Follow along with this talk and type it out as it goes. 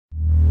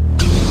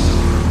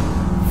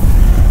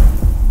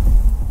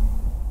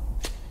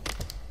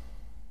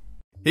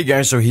Hey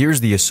guys, so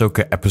here's the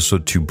Ahsoka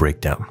Episode 2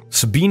 breakdown.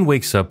 Sabine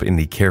wakes up in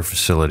the care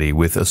facility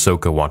with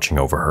Ahsoka watching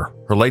over her.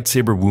 Her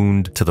lightsaber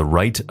wound to the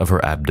right of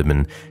her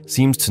abdomen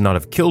seems to not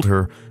have killed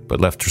her,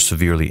 but left her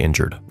severely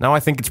injured. Now,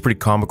 I think it's pretty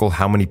comical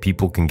how many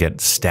people can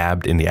get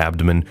stabbed in the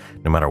abdomen,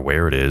 no matter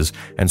where it is,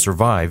 and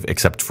survive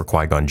except for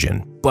Qui-Gon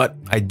Jinn. But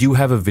I do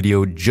have a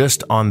video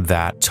just on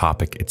that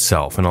topic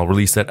itself, and I'll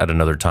release that at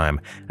another time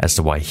as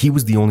to why he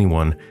was the only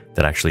one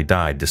that actually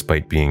died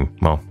despite being,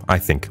 well, I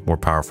think, more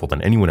powerful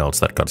than anyone else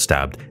that got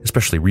stabbed,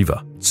 especially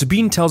Reva.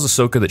 Sabine tells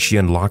Ahsoka that she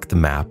unlocked the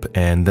map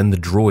and then the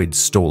droids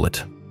stole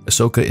it.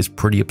 Ahsoka is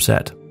pretty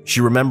upset.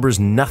 She remembers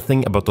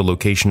nothing about the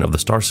location of the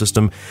star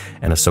system,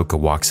 and Ahsoka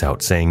walks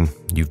out saying,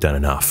 "You've done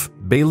enough."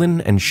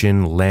 Baylan and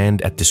Shin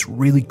land at this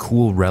really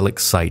cool relic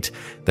site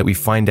that we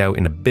find out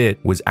in a bit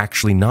was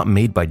actually not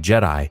made by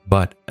Jedi,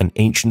 but an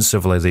ancient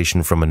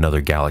civilization from another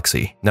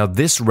galaxy. Now,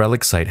 this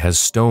relic site has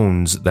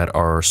stones that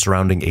are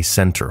surrounding a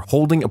center,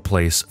 holding a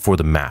place for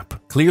the map,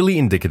 clearly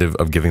indicative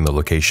of giving the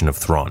location of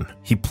Thrawn.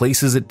 He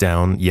places it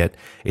down, yet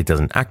it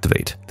doesn't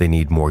activate. They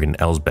need Morgan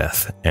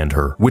Elsbeth and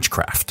her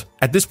witchcraft.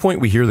 At this point,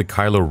 we hear the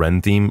Kylo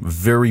Ren theme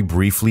very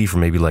briefly for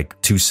maybe like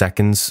 2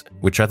 seconds,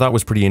 which I thought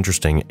was pretty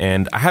interesting,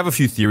 and I have a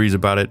few theories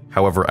about it.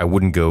 However, I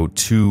wouldn't go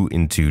too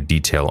into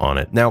detail on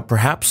it. Now,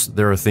 perhaps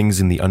there are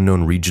things in the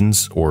unknown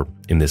regions or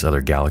in this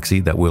other galaxy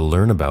that we'll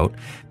learn about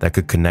that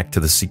could connect to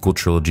the sequel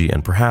trilogy,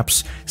 and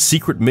perhaps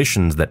secret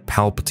missions that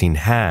Palpatine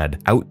had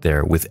out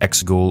there with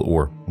Exegol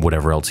or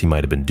whatever else he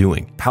might have been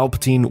doing.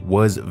 Palpatine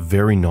was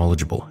very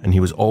knowledgeable, and he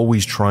was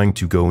always trying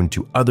to go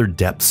into other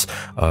depths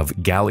of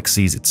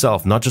galaxies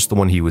itself, not just the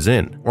one he was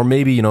in. Or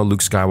maybe,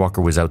 Luke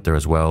Skywalker was out there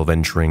as well,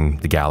 venturing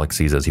the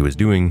galaxies as he was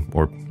doing,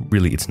 or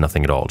really it's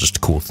nothing at all, just a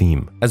cool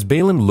theme. As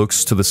Baylan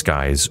looks to the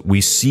skies,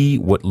 we see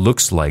what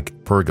looks like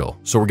Purrgil.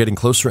 So we're getting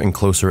closer and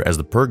closer as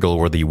the Purrgil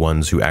were the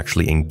ones who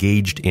actually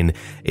engaged in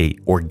a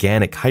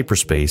organic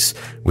hyperspace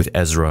with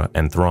Ezra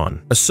and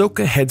Thrawn.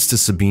 Ahsoka heads to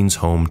Sabine's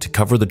home to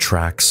cover the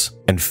tracks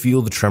and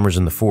feel the tremors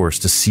in the Force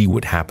to see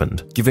what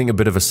happened, giving a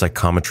bit of a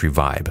psychometry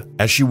vibe.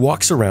 As she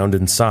walks around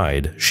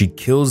inside, she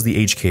kills the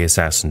HK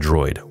assassin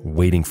droid,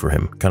 waiting for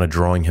him, kind of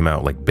drawing him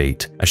out like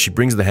bait, as she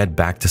brings the head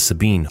back to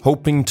Sabine,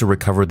 hoping to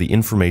recover the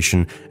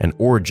information and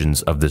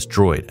origins of this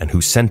droid and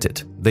who sent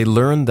it. They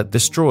learn that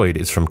this droid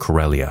is from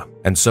Corellia,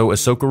 and so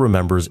Ahsoka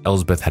remembers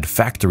Elsbeth had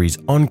factories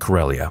on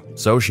Corellia,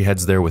 so she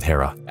heads there with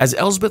Hera. As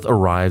Elsbeth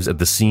arrives at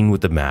the scene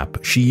with the map,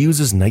 she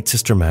uses Night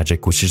Sister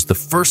magic, which is the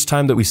first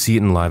time that we see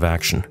it in live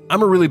action.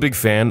 I'm a really big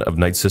fan of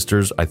Night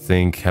Sisters. I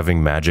think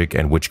having magic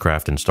and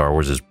witchcraft in Star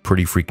Wars is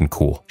pretty freaking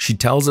cool. She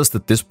tells us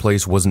that this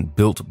place wasn't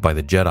built by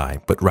the Jedi,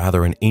 but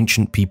rather an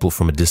ancient people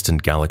from a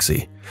distant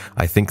galaxy.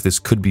 I think this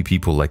could be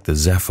people like the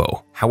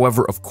Zepho.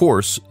 However, of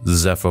course, the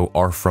Zepho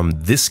are from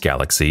this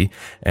galaxy,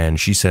 and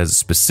she says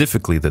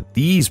specifically that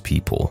these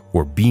people,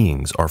 or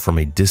beings, are from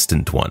a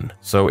distant one.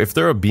 So if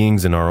there are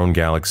beings in our own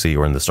galaxy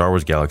or in the Star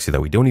Wars galaxy that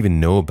we don't even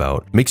know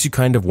about, makes you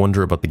kind of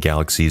wonder about the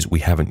galaxies we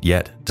haven't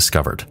yet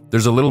discovered.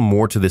 There's a little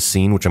more to this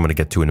scene, which I'm going to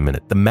get to in a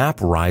minute. The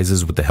map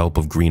rises with the help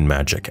of green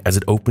magic as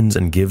it opens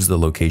and gives the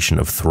location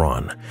of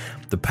Thrawn,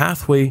 the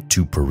pathway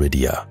to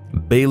Peridea.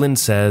 Baylan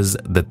says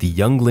that the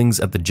younglings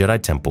at the Jedi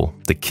Temple,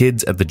 the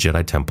kids at the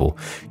Jedi Temple,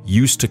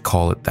 used to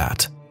call it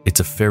that. It's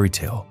a fairy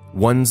tale,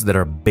 ones that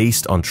are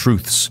based on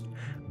truths.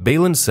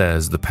 Baylan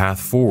says the path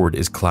forward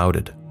is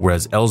clouded,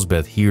 whereas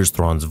Elsbeth hears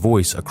Thrawn's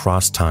voice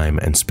across time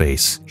and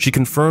space. She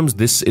confirms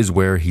this is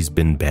where he's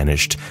been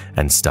banished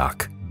and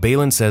stuck.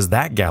 Baylan says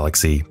that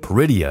galaxy,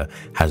 Peridea,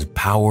 has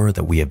power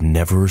that we have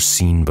never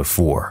seen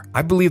before.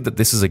 I believe that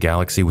this is a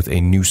galaxy with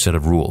a new set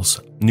of rules.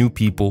 New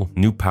people,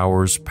 new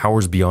powers,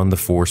 powers beyond the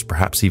Force,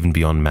 perhaps even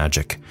beyond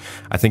magic.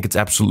 I think it's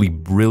absolutely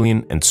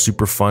brilliant and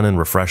super fun and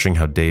refreshing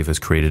how Dave has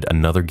created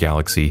another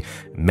galaxy,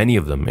 many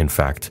of them, in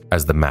fact,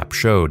 as the map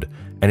showed,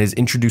 and is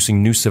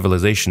introducing new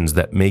civilizations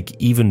that make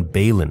even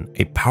Baylan,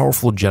 a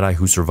powerful Jedi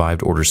who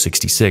survived Order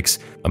 66,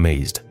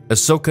 amazed.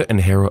 Ahsoka and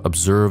Hera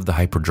observe the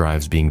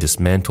hyperdrives being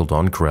dismantled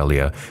on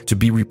Corellia to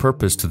be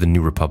repurposed to the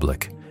New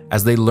Republic.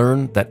 As they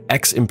learn that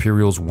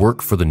ex-Imperials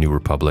work for the New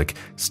Republic,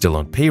 still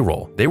on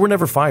payroll. They were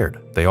never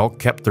fired. They all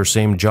kept their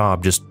same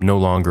job, just no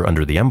longer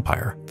under the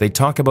Empire. They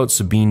talk about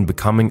Sabine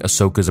becoming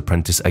Ahsoka's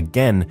apprentice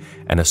again,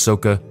 and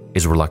Ahsoka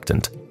is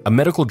reluctant. A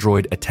medical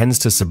droid attends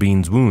to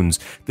Sabine's wounds.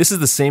 This is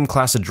the same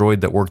class of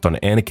droid that worked on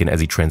Anakin as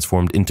he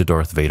transformed into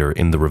Darth Vader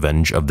in The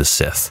Revenge of the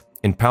Sith.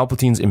 In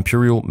Palpatine's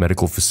Imperial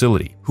Medical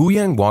Facility,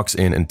 Huyang walks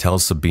in and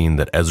tells Sabine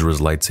that Ezra's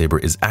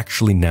lightsaber is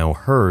actually now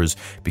hers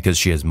because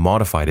she has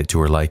modified it to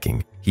her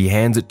liking. He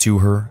hands it to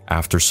her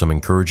after some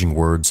encouraging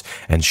words,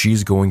 and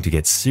she's going to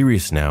get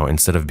serious now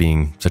instead of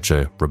being such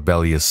a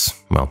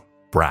rebellious,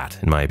 brat,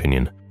 in my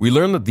opinion. We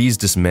learn that these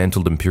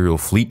dismantled Imperial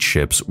fleet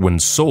ships, when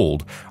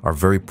sold, are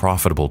very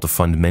profitable to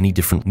fund many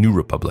different New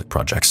Republic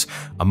projects,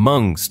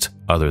 amongst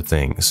other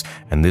things,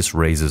 and this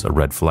raises a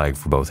red flag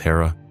for both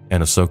Hera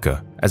and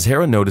Ahsoka. As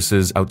Hera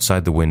notices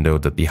outside the window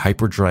that the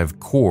hyperdrive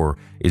core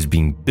is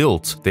being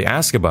built, they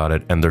ask about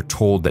it and they're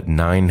told that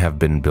 9 have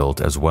been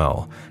built as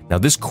well. Now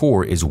this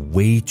core is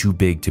way too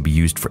big to be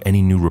used for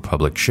any New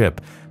Republic ship,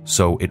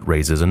 so it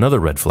raises another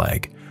red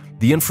flag.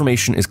 The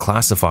information is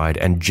classified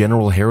and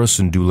General Hera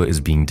Syndulla is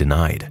being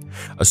denied.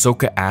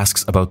 Ahsoka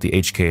asks about the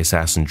HK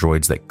assassin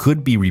droids that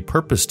could be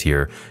repurposed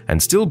here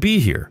and still be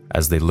here,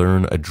 as they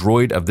learn a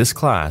droid of this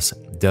class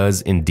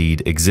does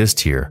indeed exist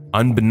here,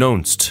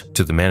 unbeknownst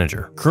to the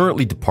manager,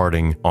 currently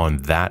departing on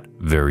that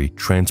very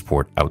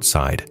transport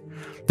outside.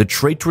 The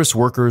traitorous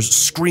workers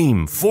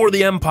scream for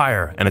the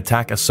Empire and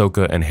attack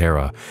Ahsoka and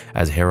Hera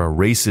as Hera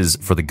races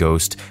for the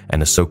ghost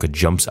and Ahsoka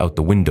jumps out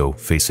the window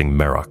facing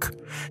Merok.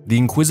 The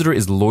Inquisitor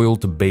is loyal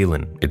to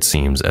Baylan, it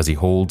seems, as he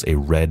holds a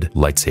red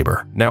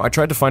lightsaber. Now, I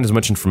tried to find as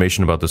much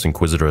information about this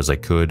Inquisitor as I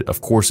could.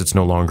 Of course, it's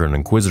no longer an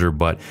Inquisitor,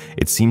 but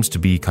it seems to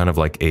be kind of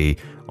like a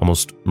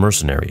almost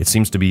mercenary. It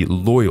seems to be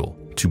loyal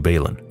to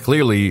Baylan.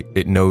 Clearly,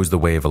 it knows the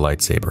way of a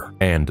lightsaber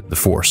and the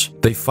Force.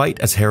 They fight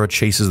as Hera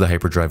chases the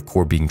hyperdrive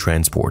core being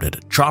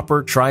transported.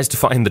 Chopper tries to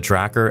find the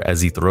tracker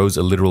as he throws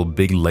a literal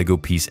big Lego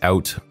piece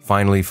out,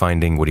 finally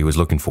finding what he was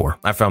looking for.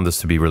 I found this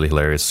to be really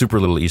hilarious. Super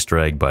little Easter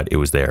egg, but it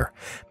was there.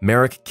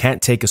 Merrick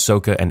can't take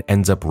Ahsoka and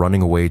ends up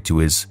running away to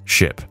his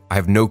ship. I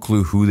have no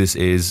clue who this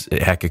is.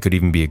 Heck, it could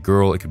even be a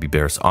girl. It could be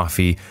Barriss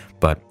Offee,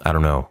 but I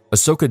don't know.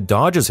 Ahsoka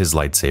dodges his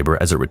lightsaber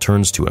as it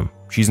returns to him.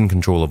 She's in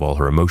control of all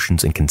her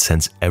emotions and can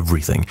sense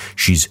everything.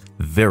 She's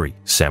very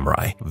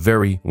samurai,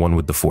 very one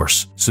with the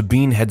Force.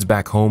 Sabine heads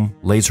back home,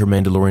 lays her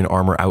Mandalorian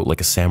armor out like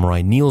a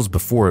samurai, kneels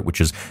before it,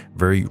 which is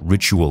very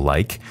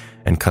ritual-like,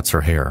 and cuts her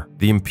hair.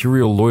 The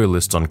Imperial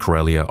loyalists on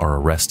Corellia are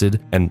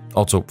arrested, and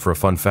also, for a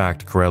fun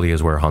fact, Corellia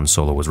is where Han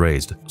Solo was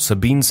raised.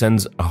 Sabine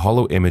sends a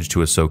hollow image to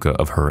Ahsoka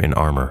of her in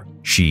armor.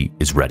 She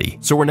is ready.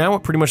 So we're now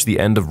at pretty much the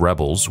end of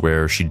Rebels,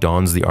 where she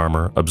dons the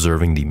armor,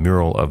 observing the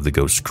mural of the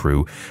Ghost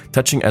crew,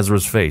 touching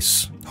Ezra's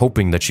face,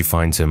 hoping that she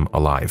finds him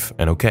alive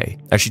and okay.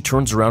 As she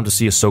turns around to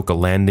see Ahsoka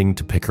landing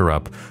to pick her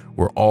up,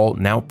 we're all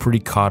now pretty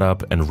caught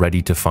up and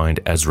ready to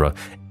find Ezra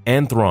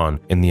and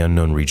Thrawn in the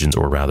unknown regions,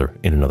 or rather,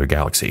 in another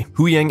galaxy.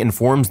 Huyang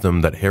informs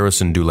them that Hera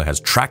Syndulla has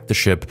tracked the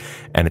ship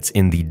and it's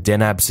in the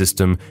Denab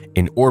system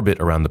in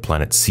orbit around the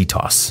planet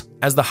Cetos.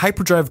 As the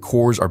hyperdrive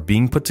cores are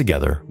being put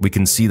together, we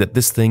can see that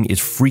this thing is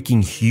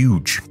freaking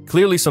huge.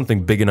 Clearly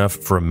something big enough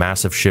for a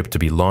massive ship to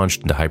be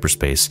launched into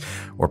hyperspace,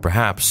 or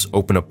perhaps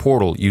open a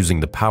portal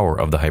using the power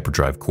of the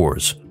hyperdrive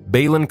cores.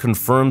 Baylan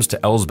confirms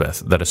to Elsbeth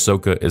that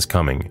Ahsoka is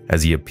coming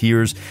as he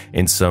appears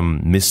in some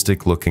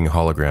mystic-looking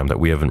hologram that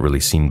we haven't really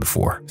seen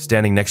before.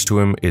 Standing next to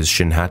him is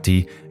Shin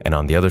Hati, and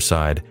on the other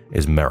side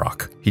is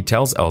Merok. He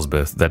tells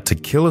Elsbeth that to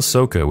kill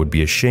Ahsoka would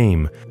be a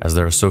shame as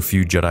there are so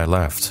few Jedi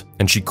left,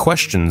 and she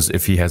questions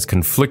if he has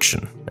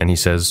confliction, and he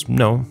says,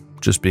 no,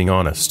 just being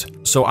honest.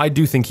 So I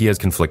do think he has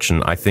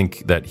confliction. I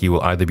think that he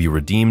will either be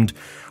redeemed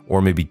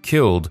or maybe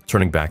killed,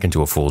 turning back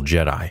into a full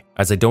Jedi,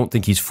 as I don't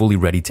think he's fully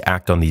ready to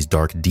act on these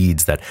dark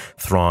deeds that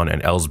Thrawn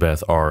and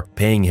Elsbeth are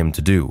paying him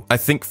to do. I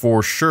think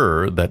for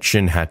sure that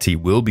Shin Hati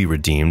will be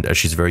redeemed, as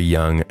she's very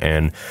young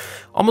and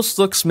almost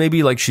looks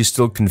maybe like she's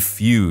still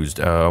confused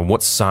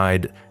what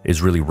side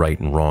is really right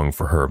and wrong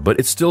for her, but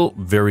it's still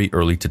very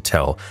early to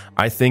tell.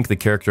 I think the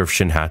character of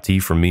Shin Hati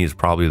for me is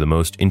probably the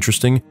most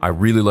interesting. I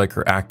really like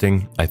her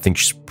acting. I think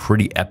she's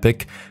pretty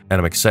epic, and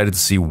I'm excited to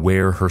see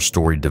where her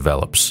story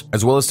develops,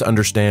 as well as to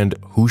understand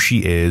who she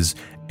is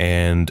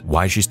and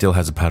why she still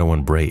has a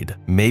Padawan braid.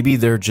 Maybe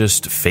they're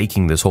just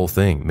faking this whole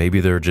thing.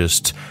 Maybe they're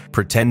just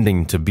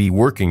pretending to be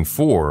working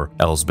for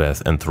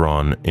Elsbeth and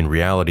Thrawn. In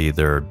reality,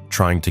 they're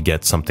trying to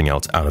get something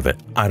else out of it.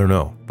 I don't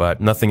know,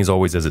 but nothing is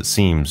always as it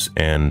seems,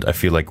 and I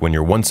feel like when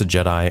you're once a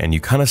Jedi and you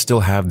kind of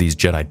still have these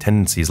Jedi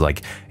tendencies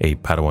like a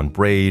Padawan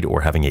braid or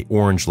having an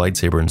orange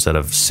lightsaber instead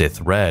of Sith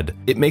red,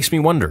 it makes me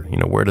wonder,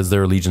 where does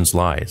their allegiance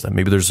lie? Is that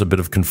maybe there's a bit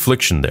of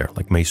confliction there,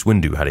 like Mace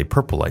Windu had a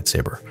purple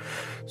lightsaber.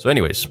 So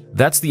anyways,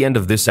 that's the end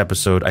of this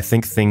episode. I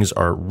think things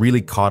are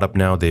really caught up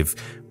now. They've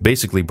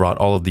basically brought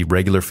all of the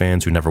regular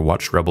fans who never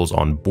watched Rebels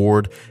on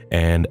board,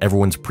 and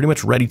everyone's pretty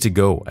much ready to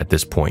go at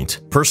this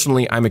point.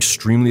 Personally, I'm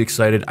extremely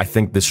excited. I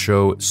think this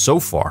show so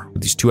far,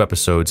 with these 2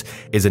 episodes,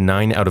 is a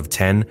 9 out of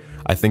 10.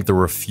 I think there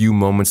were a few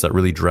moments that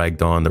really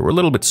dragged on that were a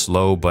little bit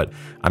slow, but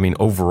I mean,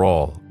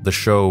 overall, the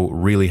show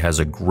really has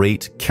a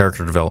great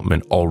character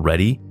development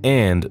already,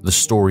 and the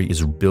story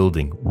is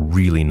building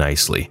really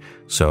nicely.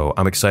 So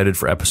I'm excited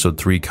for episode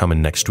 3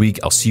 coming next week.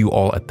 I'll see you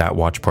all at that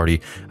watch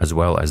party, as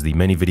well as the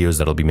many videos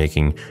that I'll be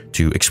making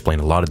to explain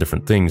a lot of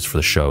different things for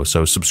the show.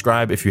 So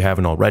subscribe if you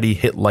haven't already,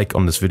 hit like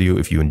on this video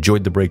if you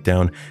enjoyed the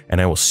breakdown,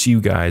 and I will see you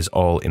guys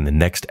all in the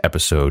next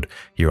episode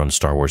here on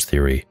Star Wars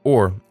Theory,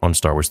 or on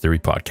Star Wars Theory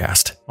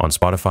Podcast on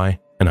Spotify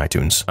and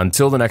iTunes.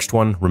 Until the next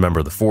one,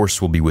 remember the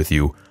Force will be with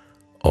you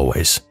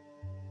always.